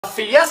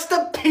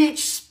Fiesta Peach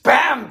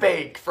Spam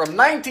Bake from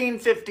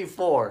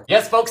 1954.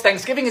 Yes, folks,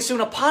 Thanksgiving is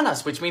soon upon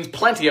us, which means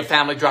plenty of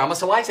family drama,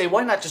 so I say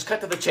why not just cut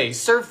to the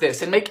chase, serve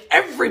this, and make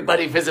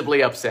everybody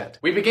visibly upset.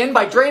 We begin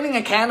by draining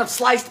a can of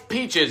sliced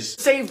peaches.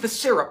 Save the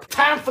syrup.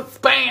 Time for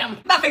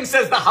spam. Nothing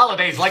says the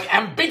holidays like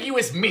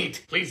ambiguous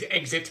meat. Please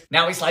exit.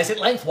 Now we slice it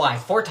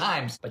lengthwise 4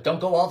 times, but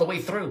don't go all the way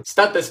through.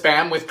 Stunt the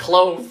spam with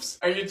cloves.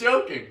 Are you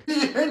joking?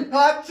 You're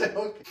not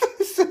joking.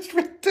 This is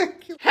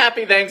ridiculous.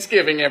 Happy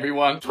Thanksgiving,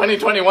 everyone.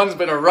 2021's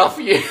been a rough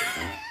year.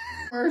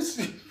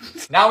 Mercy.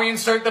 Now we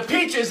insert the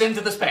peaches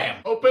into the spam.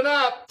 Open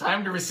up.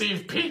 Time to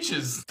receive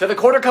peaches. To the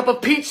 1/4 cup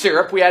of peach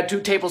syrup, we add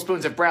 2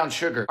 tablespoons of brown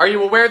sugar. Are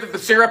you aware that the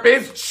syrup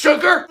is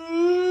sugar?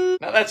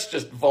 Now that's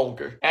just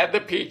vulgar. Add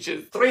the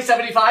peaches.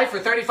 375 for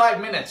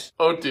 35 minutes.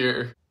 Oh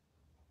dear.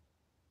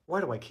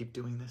 Why do I keep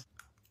doing this?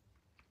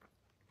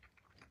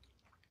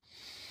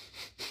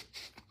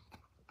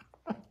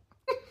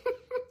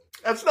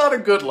 That's not a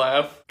good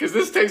laugh, because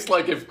this tastes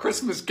like if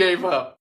Christmas gave up.